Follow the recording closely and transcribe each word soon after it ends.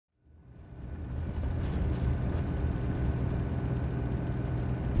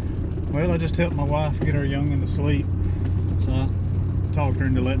Well, I just helped my wife get her youngin' to sleep, so I talked her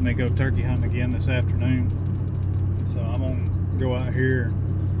into letting me go turkey hunting again this afternoon. So I'm gonna go out here,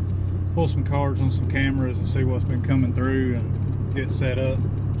 pull some cards on some cameras and see what's been coming through and get set up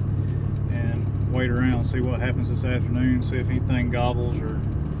and wait around, see what happens this afternoon, see if anything gobbles or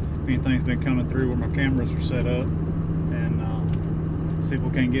if anything's been coming through where my cameras are set up, and see if we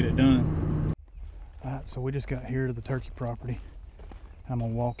can't get it done. Alright, so we just got here to the turkey property. I'm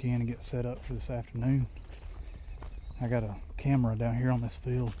gonna walk in and get set up for this afternoon. I got a camera down here on this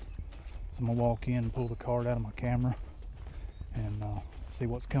field, so I'm gonna walk in and pull the card out of my camera and see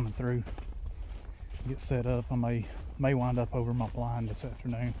what's coming through. Get set up. I may wind up over my blind this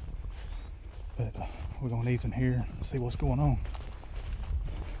afternoon, but we're gonna ease in here and see what's going on.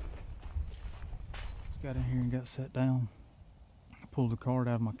 Just got in here and got set down. Pulled the card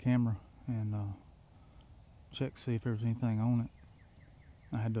out of my camera and check to see if there was anything on it.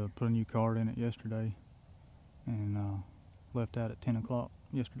 I had to put a new card in it yesterday and left out at 10 o'clock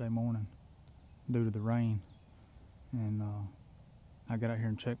yesterday morning due to the rain, and I got out here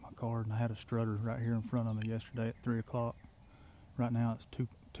and checked my card, and I had a strutter right here in front of me yesterday at 3 o'clock. Right now it's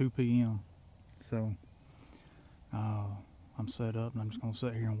 2 p.m. so I'm set up and I'm just going to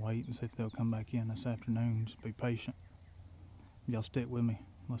sit here and wait and see if they'll come back in this afternoon. Just be patient. Y'all stick with me.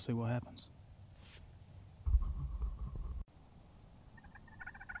 Let's see what happens.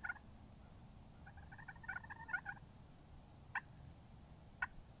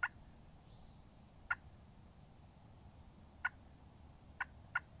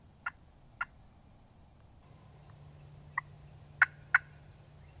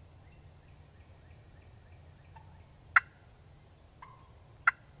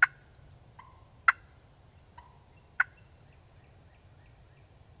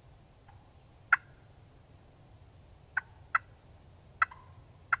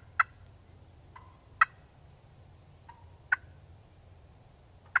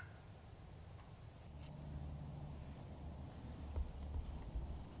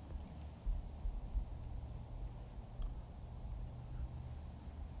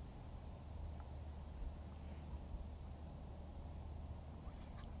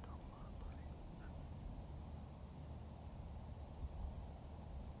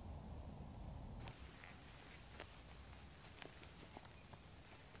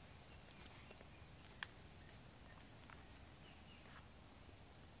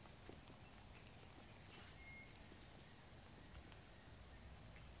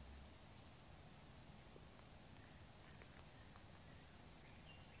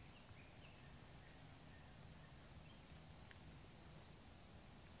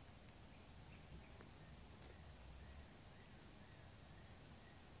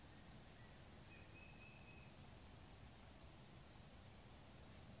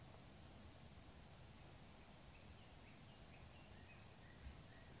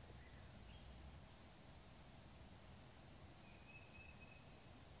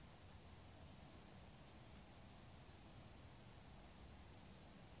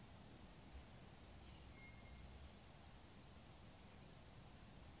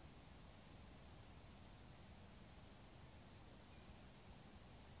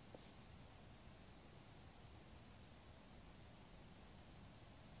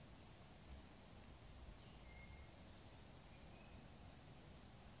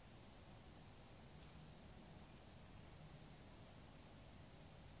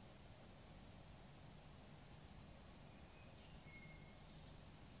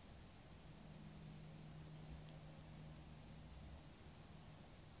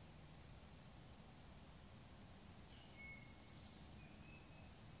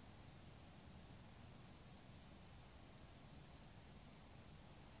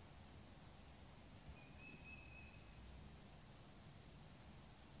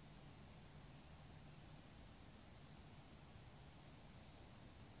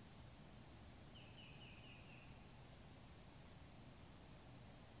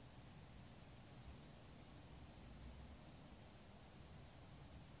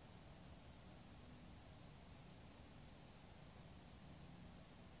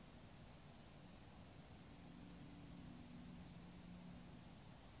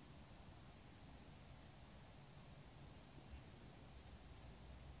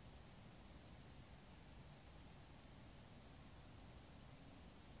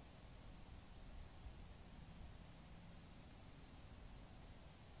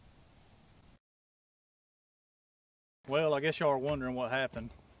 Well, I guess y'all are wondering what happened.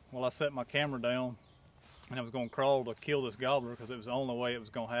 Well, I set my camera down and I was going to crawl to kill this gobbler because it was the only way it was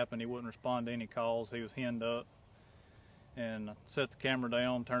going to happen. He wouldn't respond to any calls. He was henned up. and I set the camera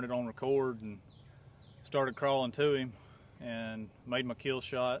down, turned it on record, and started crawling to him, and made my kill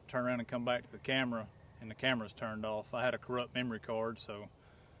shot, turned around and come back to the camera, and the camera's turned off. I had a corrupt memory card, so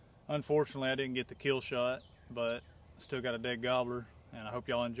unfortunately I didn't get the kill shot, but I still got a dead gobbler, and I hope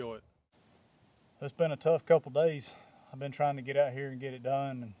y'all enjoy it. It's been a tough couple days. I've been trying to get out here and get it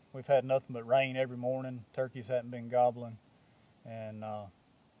done, and we've had nothing but rain every morning. Turkeys hadn't been gobbling, and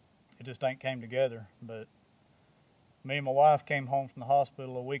it just ain't came together. But me and my wife came home from the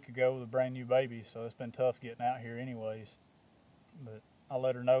hospital a week ago with a brand new baby, so it's been tough getting out here anyways. But I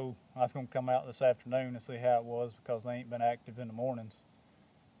let her know I was going to come out this afternoon and see how it was, because they ain't been active in the mornings.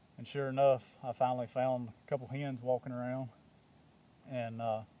 And sure enough, I finally found a couple hens walking around, and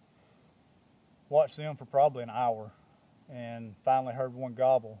watched them for probably an hour, and finally heard one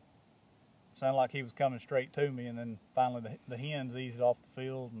gobble. Sounded like he was coming straight to me, and then finally the hens eased off the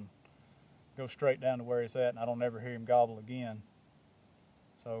field and go straight down to where he's at, and I don't ever hear him gobble again.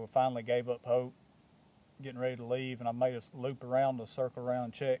 So I finally gave up hope, getting ready to leave, and I made a loop around to circle around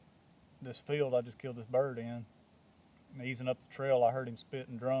and check this field I just killed this bird in. And easing up the trail, I heard him spit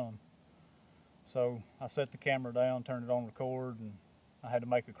and drum. So I set the camera down, turned it on record, and I had to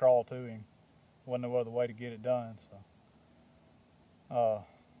make a crawl to him. Wasn't no other way to get it done. So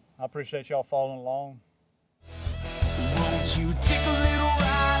I appreciate y'all following along. Won't you take a little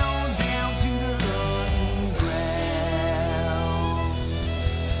ride?